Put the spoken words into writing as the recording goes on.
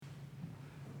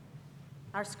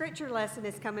Our scripture lesson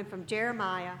is coming from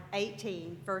Jeremiah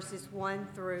 18, verses 1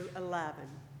 through 11.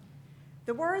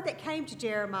 The word that came to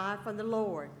Jeremiah from the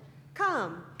Lord: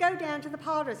 "Come, go down to the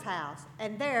potter's house,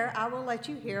 and there I will let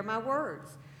you hear my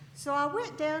words." So I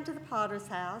went down to the potter's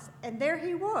house, and there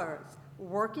he was,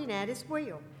 working at his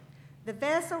wheel. The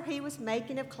vessel he was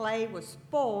making of clay was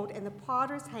spoiled in the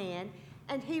potter's hand,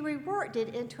 and he reworked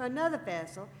it into another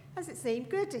vessel as it seemed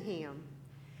good to him.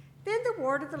 Then the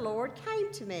word of the Lord came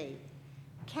to me: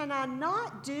 "Can I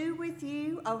not do with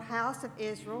you, O house of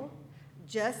Israel,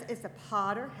 just as the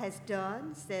potter has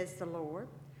done, says the Lord?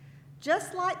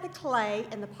 Just like the clay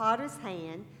in the potter's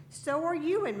hand, so are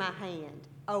you in my hand,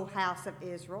 O house of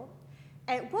Israel.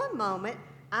 At one moment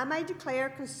I may declare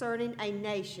concerning a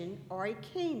nation or a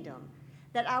kingdom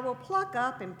that I will pluck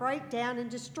up and break down and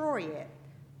destroy it.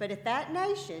 But if that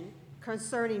nation,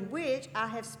 concerning which I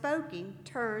have spoken,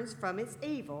 turns from its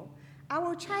evil, I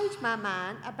will change my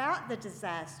mind about the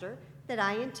disaster that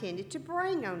I intended to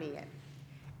bring on it.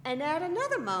 And at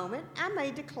another moment I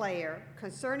may declare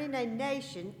concerning a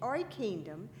nation or a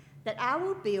kingdom that I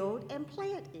will build and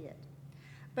plant it.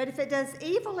 But if it does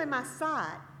evil in my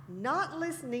sight, not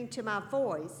listening to my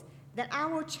voice, then I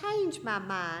will change my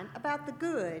mind about the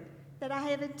good that I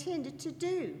have intended to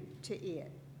do to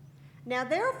it. Now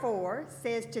therefore,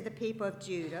 says to the people of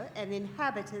Judah and the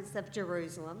inhabitants of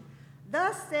Jerusalem,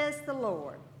 thus says the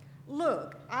Lord,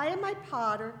 look, I am a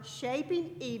potter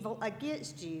shaping evil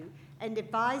against you and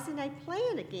devising a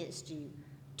plan against you.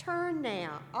 Turn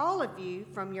now, all of you,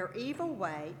 from your evil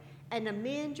way and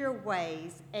amend your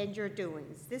ways and your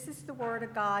doings." This is the word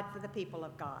of God for the people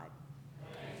of God.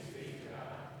 Thanks be to God.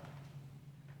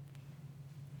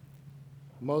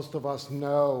 Most of us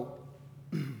know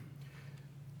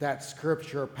that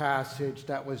scripture passage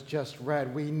that was just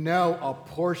read. We know a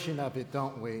portion of it,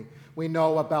 don't we? We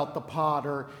know about the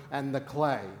potter and the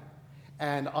clay.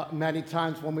 And many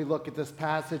times when we look at this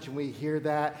passage and we hear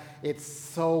that, it's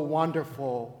so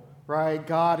wonderful, right?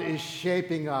 God is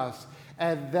shaping us.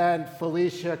 And then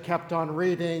Felicia kept on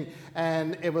reading,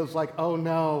 and it was like, oh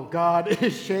no, God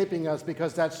is shaping us,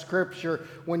 because that scripture,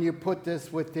 when you put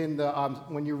this within the,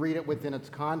 when you read it within its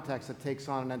context, it takes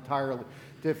on an entirely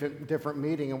different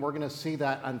meaning. And we're going to see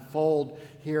that unfold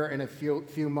here in a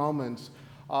few moments.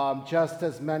 Just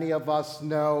as many of us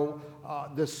know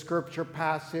the scripture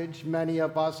passage, many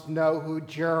of us know who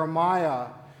Jeremiah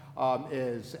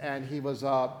is, and he was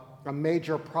a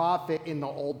major prophet in the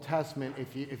Old Testament,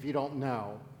 if you don't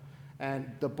know. And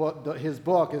his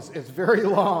book is very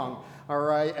long, all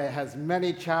right? It has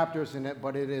many chapters in it,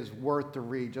 but it is worth to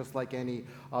read, just like any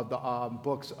of the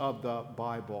books of the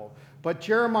Bible. But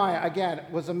Jeremiah, again,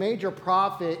 was a major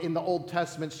prophet in the Old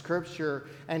Testament scripture,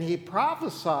 and he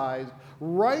prophesied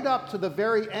right up to the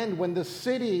very end when the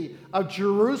city of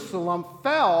Jerusalem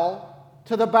fell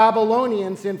to the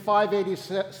Babylonians in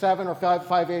 587 or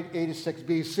 586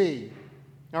 BC.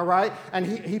 All right? And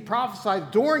he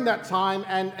prophesied during that time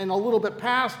and a little bit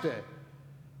past it.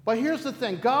 But here's the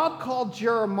thing. God called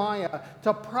Jeremiah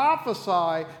to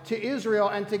prophesy to Israel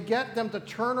and to get them to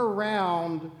turn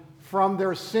around from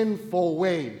their sinful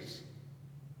ways.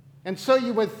 And so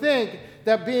you would think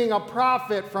that being a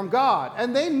prophet from God,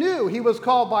 and they knew he was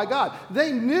called by God.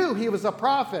 They knew he was a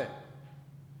prophet.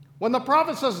 When the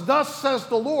prophet says, "Thus says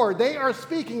the Lord," they are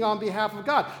speaking on behalf of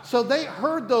God. So they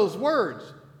heard those words.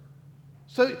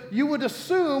 So you would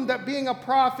assume that being a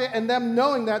prophet and them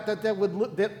knowing that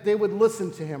they would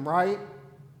listen to him, right?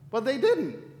 But they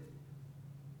didn't.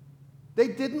 They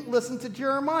didn't listen to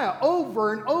Jeremiah.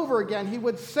 Over and over again, he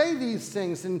would say these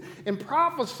things and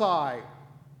prophesy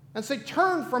and say,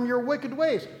 "Turn from your wicked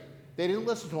ways." They didn't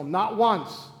listen to him, not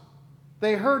once.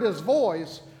 They heard his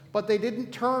voice, but they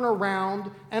didn't turn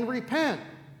around and repent.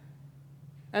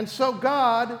 And so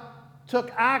God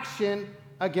took action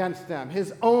against them,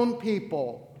 his own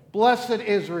people, blessed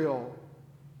Israel.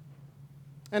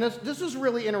 And this is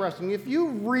really interesting. If you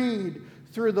read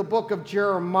through the book of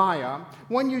Jeremiah,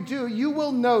 when you do, you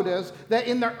will notice that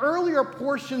in the earlier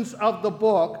portions of the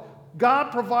book,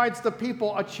 God provides the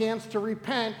people a chance to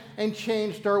repent and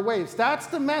change their ways. That's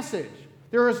the message.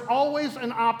 There is always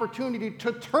an opportunity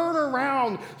to turn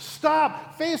around,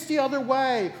 stop, face the other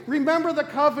way, remember the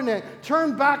covenant,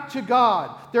 turn back to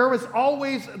God. There is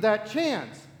always that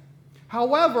chance.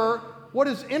 However, what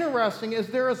is interesting is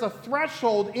there is a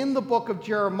threshold in the book of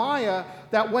Jeremiah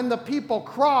that when the people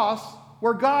cross,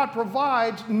 where God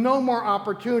provides no more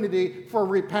opportunity for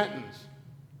repentance.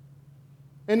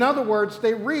 In other words,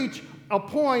 they reach a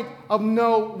point of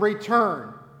no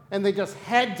return, and they just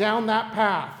head down that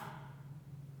path.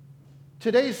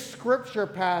 Today's scripture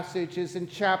passage is in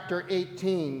chapter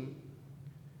 18,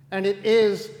 and it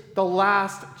is the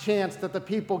last chance that the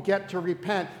people get to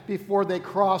repent before they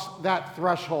cross that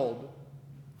threshold.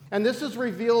 And this is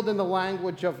revealed in the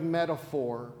language of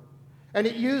metaphor. And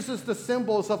it uses the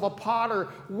symbols of a potter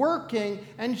working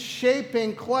and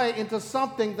shaping clay into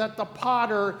something that the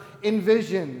potter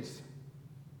envisions.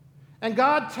 And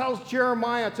God tells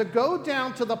Jeremiah to go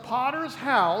down to the potter's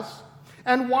house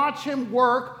and watch him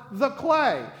work the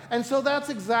clay. And so that's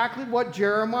exactly what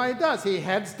Jeremiah does. He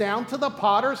heads down to the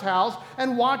potter's house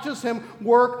and watches him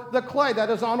work the clay that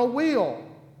is on a wheel.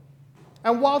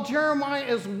 And while Jeremiah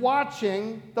is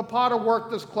watching the potter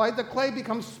work this clay, the clay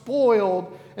becomes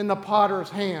spoiled in the potter's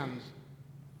hands.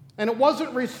 And it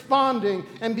wasn't responding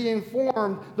and being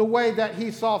formed the way that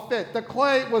he saw fit. The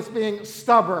clay was being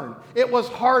stubborn. It was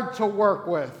hard to work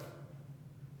with.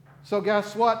 So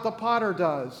guess what the potter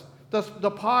does?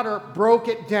 The potter broke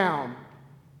it down.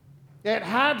 It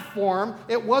had form.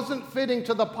 It wasn't fitting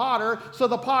to the potter, so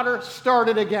the potter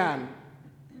started again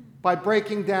by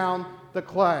breaking down the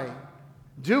clay.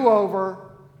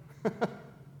 Do-over.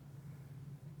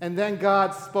 And then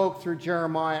God spoke through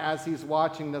Jeremiah as he's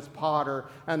watching this potter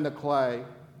and the clay.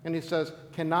 And he says,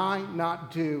 "Can I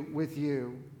not do with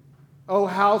you, O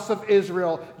house of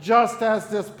Israel, just as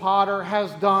this potter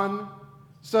has done,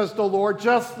 says the Lord,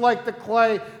 just like the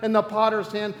clay in the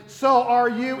potter's hand, so are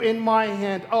you in my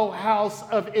hand, O house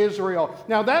of Israel."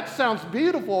 Now that sounds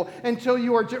beautiful until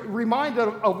you are reminded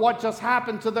of what just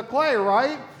happened to the clay,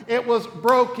 right? It was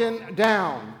broken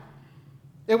down.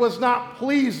 It was not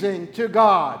pleasing to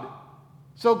God.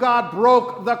 So God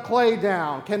broke the clay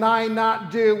down. Can I not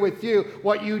do with you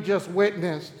what you just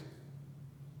witnessed?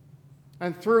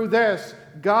 And through this,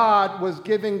 God was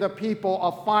giving the people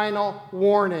a final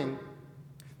warning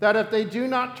that if they do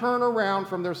not turn around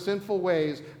from their sinful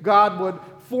ways, God would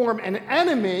form an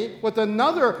enemy with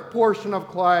another portion of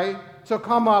clay to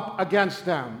come up against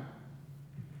them.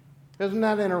 Isn't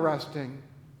that interesting?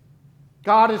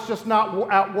 God is just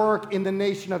not at work in the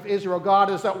nation of Israel.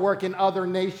 God is at work in other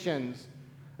nations.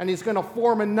 And he's going to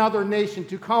form another nation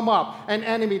to come up, an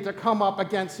enemy to come up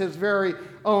against his very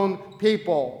own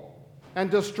people and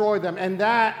destroy them. And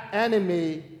that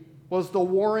enemy was the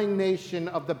warring nation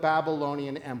of the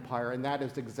Babylonian Empire. And that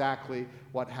is exactly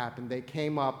what happened. They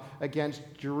came up against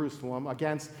Jerusalem,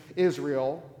 against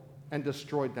Israel, and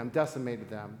destroyed them,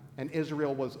 decimated them. And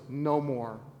Israel was no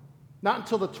more. Not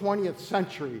until the 20th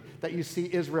century that you see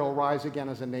Israel rise again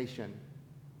as a nation.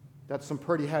 That's some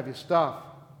pretty heavy stuff.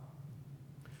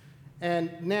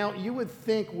 And now you would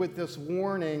think with this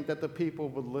warning that the people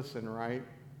would listen, right?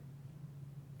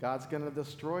 God's going to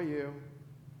destroy you.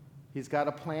 He's got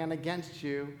a plan against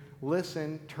you.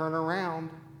 Listen, turn around.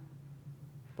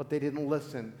 But they didn't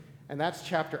listen. And that's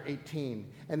chapter 18.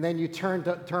 And then you turn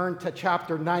to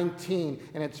chapter 19,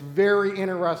 and it's very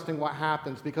interesting what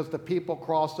happens because the people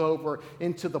cross over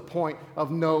into the point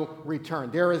of no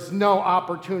return. There is no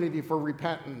opportunity for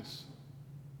repentance.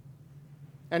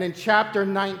 And in chapter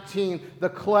 19, the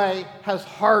clay has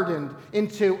hardened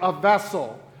into a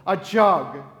vessel, a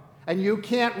jug. And you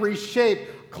can't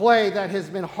reshape clay that has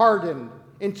been hardened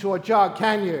into a jug,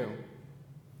 can you?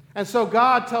 And so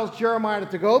God tells Jeremiah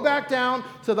to go back down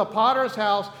to the potter's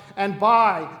house and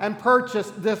buy and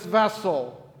purchase this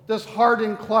vessel, this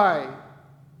hardened clay.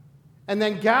 And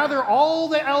then gather all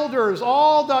the elders,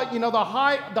 all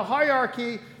the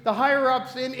hierarchy, the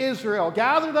higher-ups in Israel,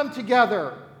 gather them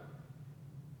together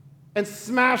and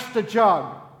smash the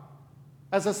jug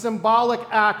as a symbolic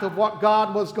act of what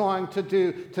God was going to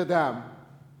do to them.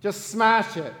 Just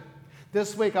smash it.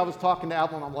 This week I was talking to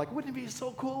Evelyn. I'm like, wouldn't it be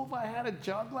so cool if I had a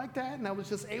jug like that and I was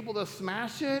just able to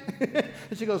smash it?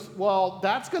 And she goes, well,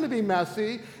 that's going to be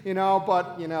messy,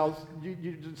 but,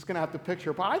 you're just going to have to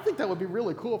picture it. But I think that would be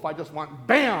really cool if I just went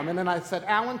bam. And then I said,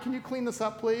 Alan, can you clean this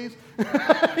up, please?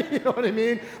 You know what I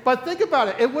mean? But think about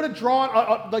it. It would have drawn,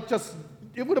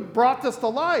 it would have brought this to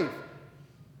life.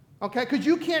 Okay? Because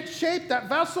you can't shape that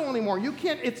vessel anymore. You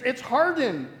can't, it's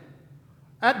hardened.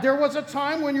 There was a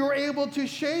time when you were able to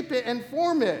shape it and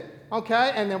form it,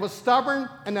 okay? And it was stubborn,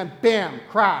 and then bam,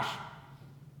 crash.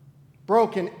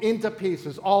 Broken into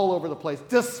pieces all over the place.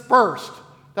 Dispersed.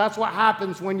 That's what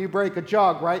happens when you break a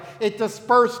jug, right? It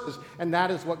disperses, and that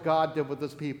is what God did with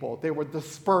his people. They were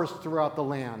dispersed throughout the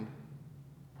land.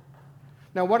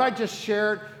 Now, what I just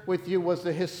shared with you was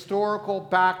the historical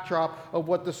backdrop of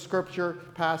what the scripture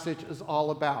passage is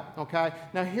all about, okay?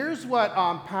 Now, here's what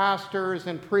pastors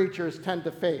and preachers tend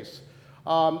to face.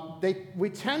 We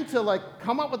tend to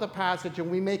come up with a passage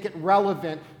and we make it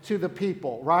relevant to the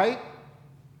people, right?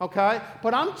 Okay?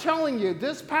 But I'm telling you,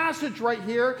 this passage right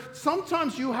here,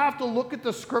 sometimes you have to look at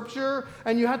the scripture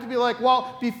and you have to be like,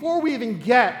 well, before we even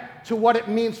get to what it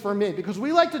means for me. Because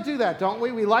we like to do that, don't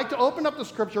we? We like to open up the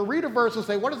scripture, read a verse, and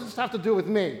say, what does this have to do with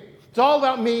me? It's all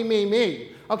about me, me,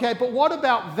 me. Okay, but what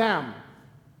about them?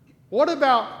 What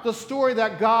about the story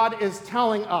that God is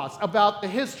telling us about the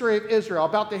history of Israel,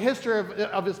 about the history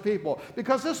of his people?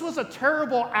 Because this was a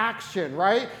terrible action,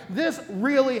 right? This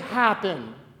really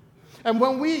happened. And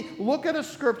when we look at a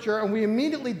scripture and we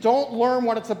immediately don't learn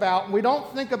what it's about, and we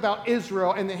don't think about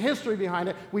Israel and the history behind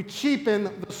it, we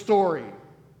cheapen the story.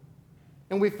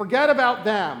 And we forget about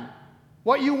them.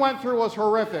 What you went through was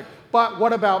horrific, but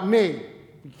what about me?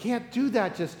 You can't do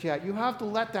that just yet. You have to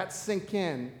let that sink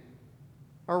in.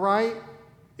 All right?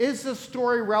 Is this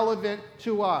story relevant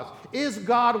to us? Is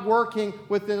God working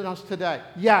within us today?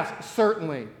 Yes,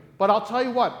 certainly. But I'll tell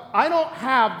you what, I don't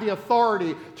have the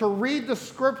authority to read the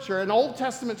scripture, an Old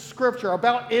Testament scripture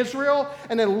about Israel,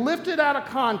 and then lift it out of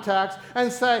context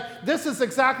and say, this is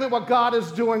exactly what God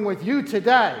is doing with you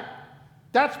today.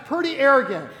 That's pretty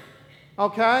arrogant,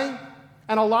 okay?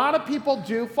 And a lot of people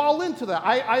do fall into that.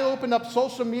 I open up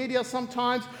social media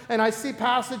sometimes, and I see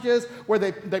passages where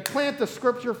they plant the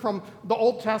scripture from the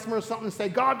Old Testament or something and say,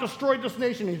 God destroyed this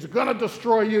nation, he's going to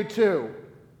destroy you too.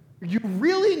 You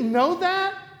really know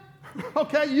that?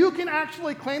 Okay, you can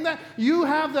actually claim that? You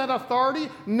have that authority?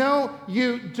 No,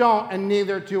 you don't, and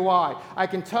neither do I. I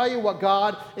can tell you what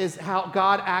God is, how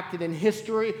God acted in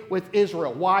history with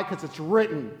Israel. Why? Because it's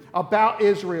written about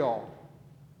Israel.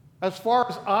 As far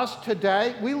as us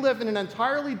today, we live in an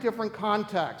entirely different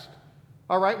context.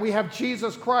 All right, we have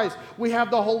Jesus Christ, we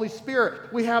have the Holy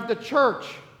Spirit, we have the church.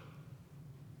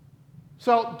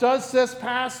 So does this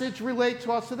passage relate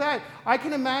to us today? I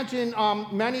can imagine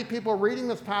many people reading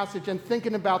this passage and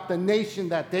thinking about the nation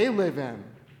that they live in,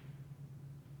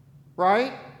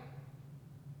 right?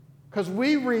 Because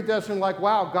we read this and like,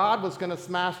 wow, God was going to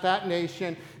smash that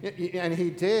nation, and he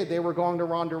did. They were going the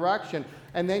wrong direction.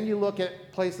 And then you look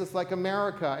at places like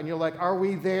America, and you're like, are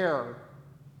we there?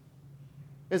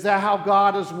 Is that how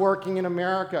God is working in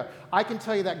America? I can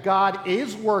tell you that God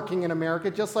is working in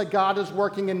America, just like God is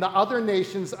working in the other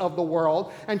nations of the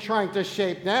world and trying to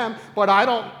shape them. But I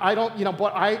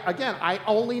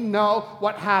only know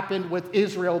what happened with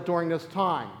Israel during this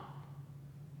time.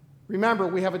 Remember,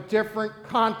 we have a different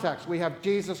context. We have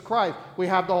Jesus Christ. We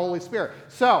have the Holy Spirit.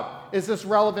 So, is this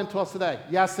relevant to us today?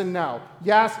 Yes and no.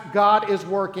 Yes, God is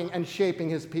working and shaping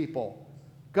his people.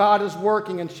 God is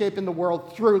working and shaping the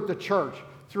world through the church,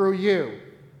 through you.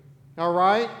 All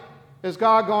right? Is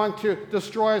God going to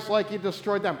destroy us like he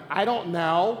destroyed them? I don't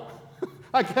know.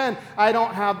 Again, I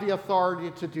don't have the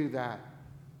authority to do that.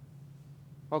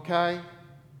 Okay?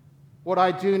 What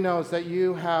I do know is that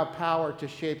you have power to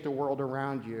shape the world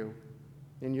around you.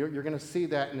 And you're going to see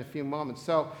that in a few moments.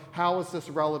 So how is this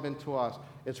relevant to us?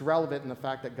 It's relevant in the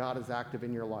fact that God is active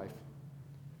in your life.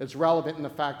 It's relevant in the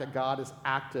fact that God is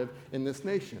active in this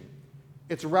nation.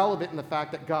 It's relevant in the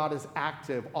fact that God is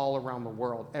active all around the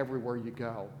world, everywhere you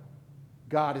go.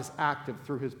 God is active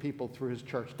through his people, through his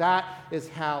church. That is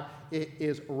how it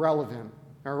is relevant.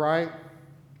 All right?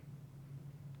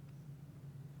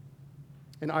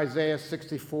 In Isaiah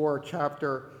 64,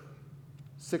 chapter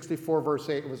 64, verse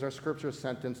 8 was our scripture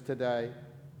sentence today. It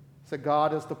said,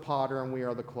 God is the potter and we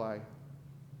are the clay.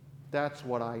 That's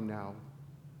what I know.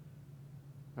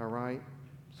 All right?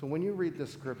 So when you read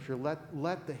this scripture,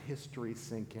 let the history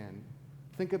sink in.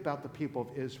 Think about the people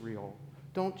of Israel.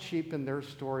 Don't cheapen their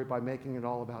story by making it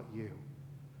all about you.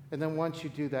 And then once you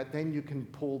do that, then you can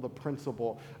pull the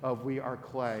principle of we are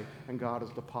clay and God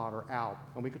is the potter out.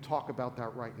 And we could talk about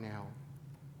that right now.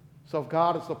 So if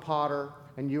God is the potter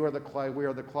and you are the clay, we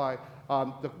are the clay,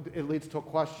 it leads to a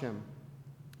question.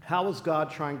 How is God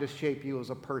trying to shape you as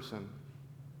a person?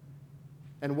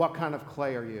 And what kind of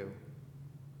clay are you?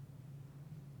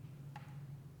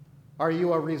 Are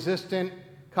you a resistant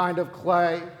kind of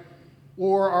clay,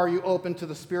 or are you open to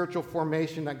the spiritual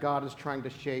formation that God is trying to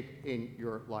shape in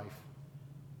your life?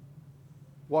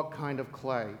 What kind of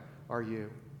clay are you?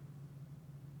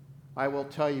 I will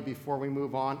tell you before we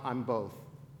move on, I'm both.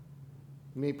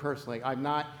 Me personally, I'm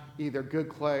not either good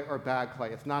clay or bad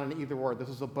clay. It's not an either or. This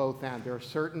is a both and. There are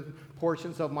certain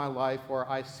portions of my life where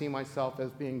I see myself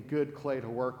as being good clay to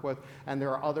work with, and there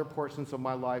are other portions of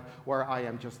my life where I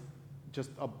am just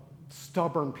a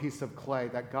stubborn piece of clay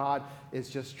that God is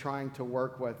just trying to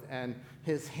work with, and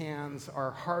his hands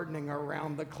are hardening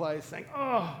around the clay saying,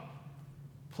 oh,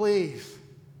 please,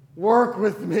 work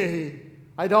with me.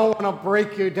 I don't want to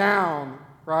break you down,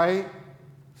 right?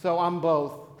 So I'm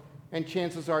both. And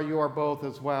chances are you are both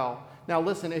as well. Now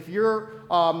listen, if you're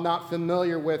not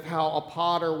familiar with how a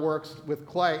potter works with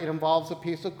clay, it involves a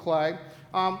piece of clay.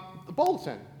 The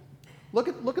bulletin. Look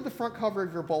at the front cover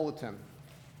of your bulletin.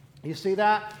 You see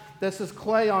that? This is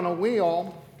clay on a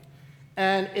wheel,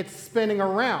 and it's spinning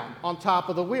around on top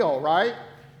of the wheel, right?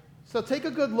 So take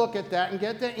a good look at that and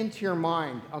get that into your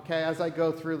mind, okay, as I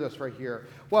go through this right here.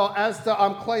 Well, as the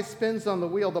clay spins on the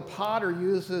wheel, the potter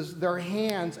uses their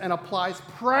hands and applies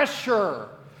pressure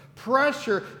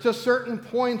to certain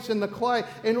points in the clay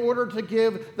in order to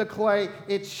give the clay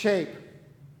its shape.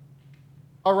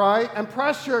 All right? And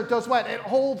pressure does what? It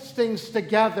holds things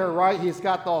together, right? He's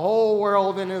got the whole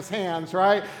world in his hands,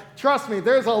 right? Trust me,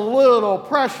 there's a little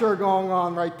pressure going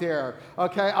on right there,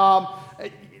 okay?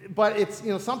 But it's,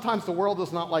 sometimes the world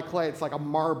is not like clay. It's like a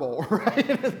marble,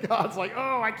 right? God's like,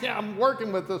 oh, I'm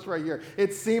working with this right here.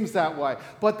 It seems that way.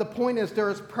 But the point is there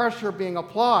is pressure being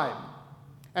applied.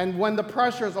 And when the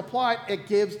pressure is applied, it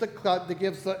gives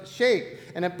the shape,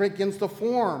 and it begins to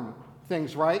form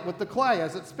things, right, with the clay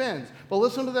as it spins. But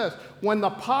listen to this. When the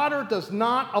potter does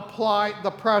not apply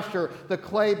the pressure, the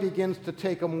clay begins to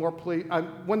take a more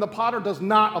when the potter does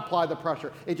not apply the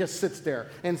pressure, it just sits there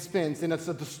and spins, and it's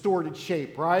a distorted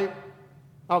shape, right?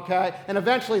 Okay? And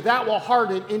eventually that will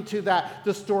harden into that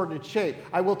distorted shape.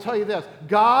 I will tell you this.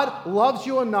 God loves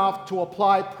you enough to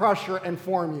apply pressure and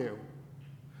form you.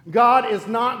 God is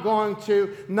not going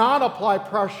to not apply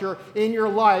pressure in your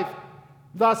life,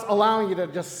 thus allowing you to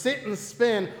just sit and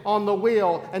spin on the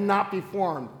wheel and not be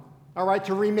formed, all right,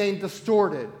 to remain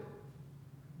distorted.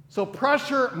 So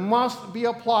pressure must be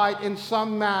applied in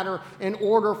some manner in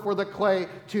order for the clay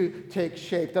to take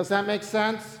shape. Does that make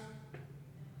sense?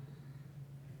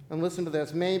 And listen to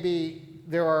this. Maybe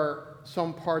there are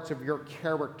some parts of your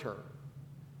character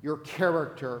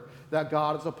that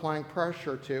God is applying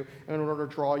pressure to in order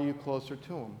to draw you closer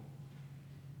to Him.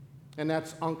 And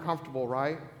that's uncomfortable,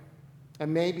 right?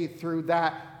 And maybe through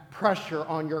that pressure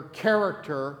on your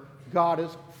character, God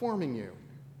is forming you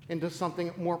into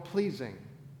something more pleasing.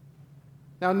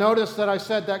 Now notice that I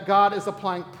said that God is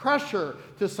applying pressure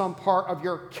to some part of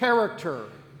your character.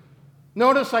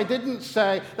 Notice I didn't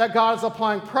say that God is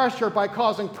applying pressure by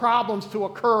causing problems to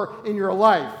occur in your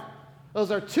life. Those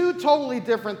are two totally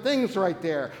different things right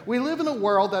there. We live in a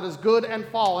world that is good and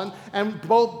fallen, and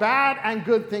both bad and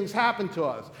good things happen to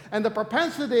us. And the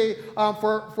propensity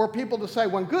for people to say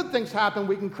when good things happen,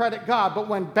 we can credit God, but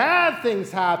when bad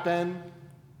things happen,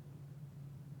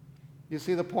 you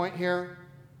see the point here?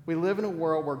 We live in a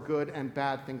world where good and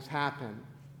bad things happen.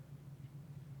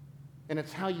 And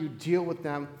it's how you deal with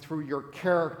them through your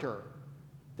character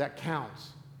that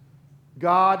counts.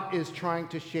 God is trying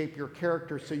to shape your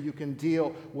character so you can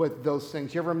deal with those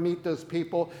things. You ever meet those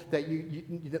people that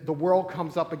the world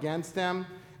comes up against them,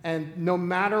 and no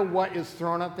matter what is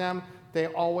thrown at them, they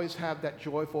always have that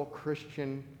joyful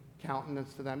Christian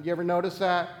countenance to them. You ever notice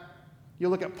that? You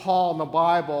look at Paul in the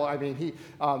Bible. I mean,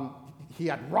 he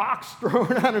had rocks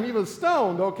thrown at him. He was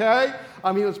stoned, okay?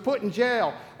 He was put in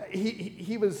jail.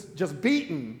 He was just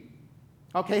beaten.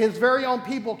 Okay, his very own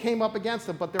people came up against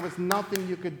him, but there was nothing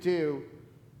you could do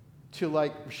to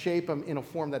shape him in a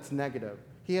form that's negative.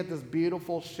 He had this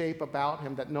beautiful shape about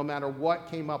him that no matter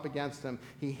what came up against him,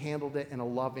 he handled it in a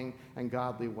loving and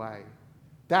godly way.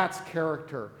 That's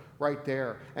character right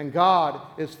there. And God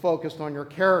is focused on your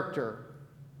character.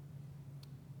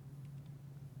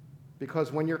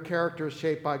 Because when your character is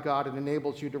shaped by God, it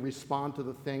enables you to respond to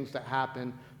the things that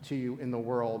happen to you in the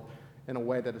world in a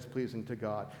way that is pleasing to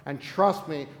God. And trust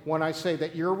me when I say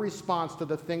that your response to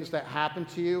the things that happen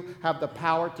to you have the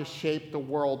power to shape the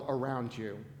world around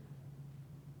you,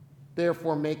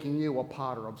 therefore making you a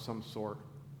potter of some sort.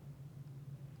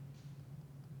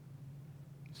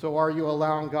 So are you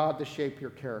allowing God to shape your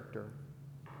character?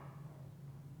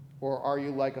 Or are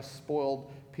you like a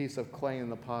spoiled piece of clay in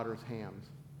the potter's hands?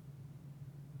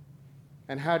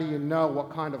 And how do you know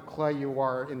what kind of clay you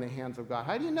are in the hands of God?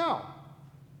 How do you know?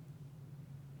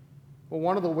 Well,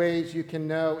 one of the ways you can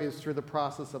know is through the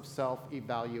process of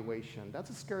self-evaluation. That's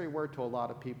a scary word to a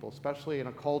lot of people, especially in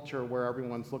a culture where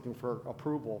everyone's looking for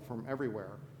approval from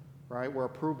everywhere, right? We're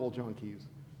approval junkies,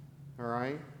 all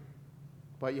right?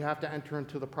 But you have to enter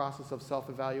into the process of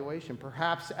self-evaluation.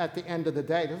 Perhaps at the end of the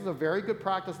day, this is a very good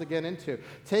practice to get into.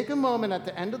 Take a moment at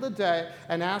the end of the day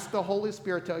and ask the Holy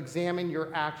Spirit to examine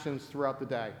your actions throughout the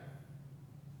day.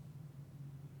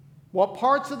 What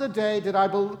parts of the day did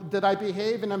I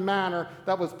behave in a manner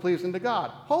that was pleasing to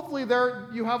God? Hopefully there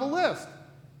you have a list.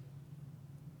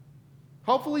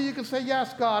 Hopefully you can say,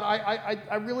 yes, God,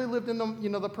 I really lived in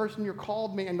the person you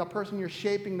called me and the person you're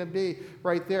shaping to be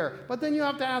right there. But then you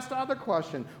have to ask the other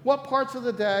question. What parts of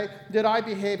the day did I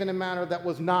behave in a manner that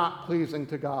was not pleasing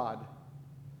to God?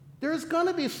 There's going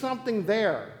to be something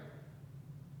there.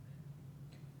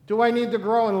 Do I need to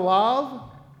grow in love,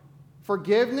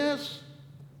 forgiveness,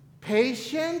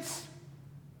 Patience?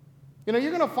 You know,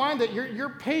 you're going to find that you're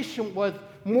patient with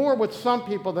more with some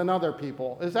people than other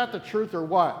people. Is that the truth or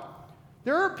what?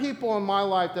 There are people in my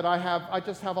life that I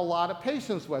just have a lot of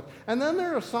patience with. And then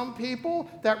there are some people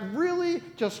that really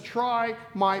just try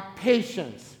my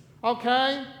patience,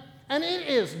 okay? And it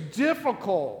is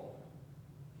difficult,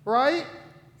 right?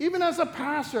 Even as a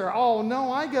pastor, oh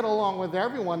no, I get along with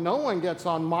everyone. No one gets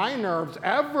on my nerves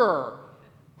ever,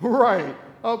 right?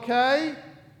 Okay?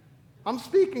 I'm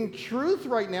speaking truth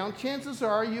right now. Chances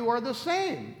are you are the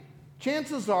same.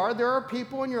 Chances are there are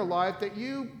people in your life that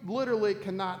you literally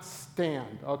cannot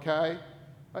stand, okay?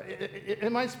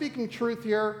 Am I speaking truth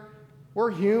here?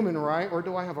 We're human, right? Or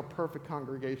do I have a perfect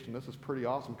congregation? This is pretty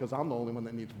awesome because I'm the only one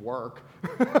that needs work,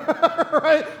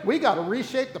 right? We got to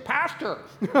reshape the pastor.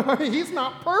 He's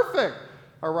not perfect,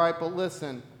 all right? But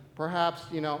listen, perhaps,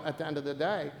 at the end of the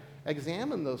day,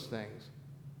 examine those things.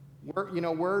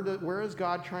 Where is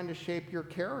God trying to shape your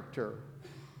character?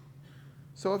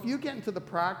 So if you get into the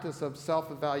practice of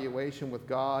self-evaluation with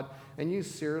God and you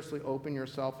seriously open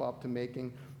yourself up to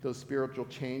making those spiritual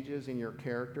changes in your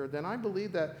character, then I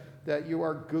believe that you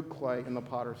are good clay in the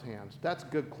potter's hands. That's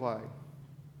good clay.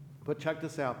 But check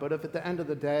this out. But if at the end of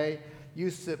the day you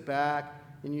sit back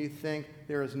and you think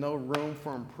there is no room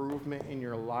for improvement in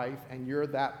your life and you're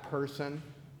that person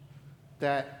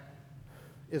that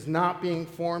is not being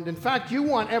formed, in fact, you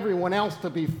want everyone else to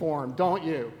be formed, don't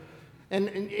you?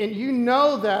 And you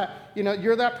know that,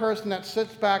 you're that person that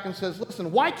sits back and says, listen,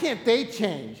 why can't they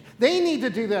change? They need to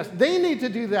do this. They need to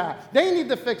do that. They need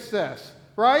to fix this,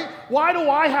 right? Why do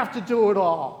I have to do it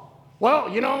all? Well,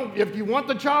 if you want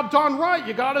the job done right,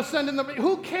 you got to send in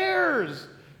who cares?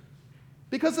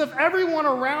 Because if everyone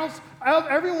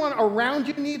around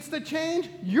you needs to change,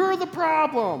 you're the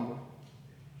problem,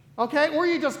 okay? Or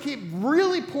you just keep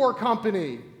really poor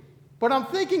company. But I'm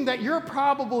thinking that you're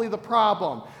probably the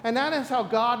problem. And that is how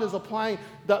God is applying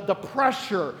the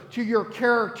pressure to your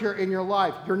character in your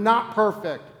life. You're not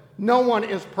perfect. No one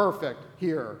is perfect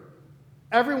here.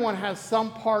 Everyone has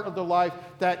some part of their life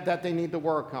that they need to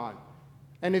work on.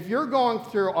 And if you're going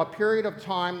through a period of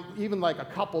time, even like a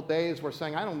couple days, where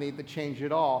saying, I don't need to change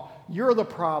at all, you're the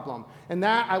problem. And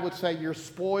that, I would say, you're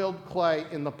spoiled clay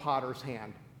in the potter's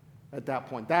hand. At that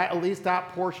point, at least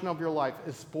that portion of your life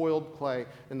is spoiled clay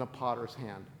in the potter's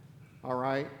hand. All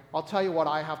right? I'll tell you what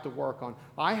I have to work on.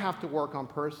 I have to work on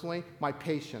personally my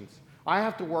patience. I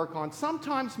have to work on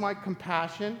sometimes my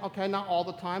compassion, okay, not all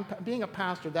the time. Being a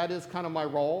pastor, that is kind of my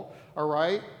role, all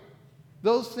right?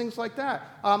 Those things like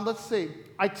that. Let's see.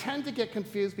 I tend to get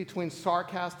confused between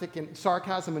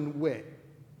sarcasm and wit.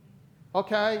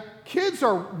 Okay? Kids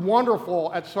are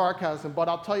wonderful at sarcasm, but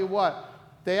I'll tell you what.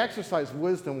 They exercise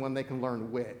wisdom when they can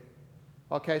learn wit.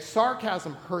 Okay?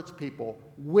 Sarcasm hurts people.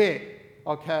 Wit,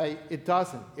 okay, it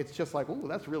doesn't. It's just like, ooh,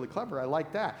 that's really clever. I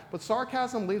like that. But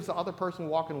sarcasm leaves the other person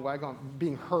walking away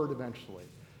being hurt eventually.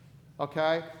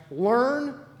 Okay?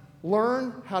 Learn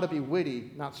how to be witty,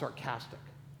 not sarcastic.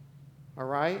 All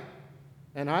right?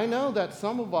 And I know that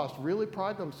some of us really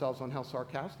pride themselves on how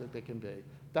sarcastic they can be.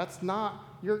 That's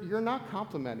not, you're not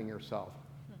complimenting yourself.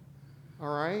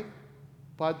 All right?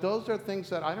 But those are things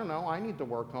that, I don't know, I need to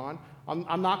work on.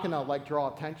 I'm not going to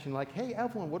draw attention like, hey,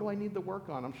 Evelyn, what do I need to work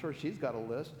on? I'm sure she's got a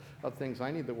list of things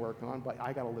I need to work on, but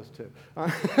I got a list too. All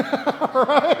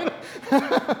right?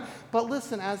 But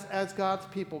listen, as God's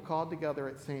people called together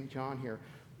at St. John here,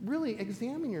 really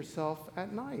examine yourself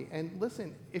at night. And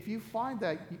listen, if you find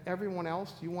that everyone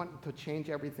else, you want to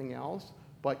change everything else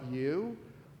but you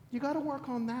got to work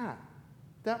on that.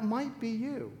 That might be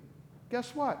you.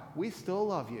 Guess what? We still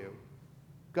love you.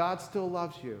 God still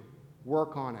loves you.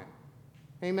 Work on it.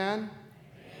 Amen?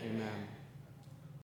 Amen.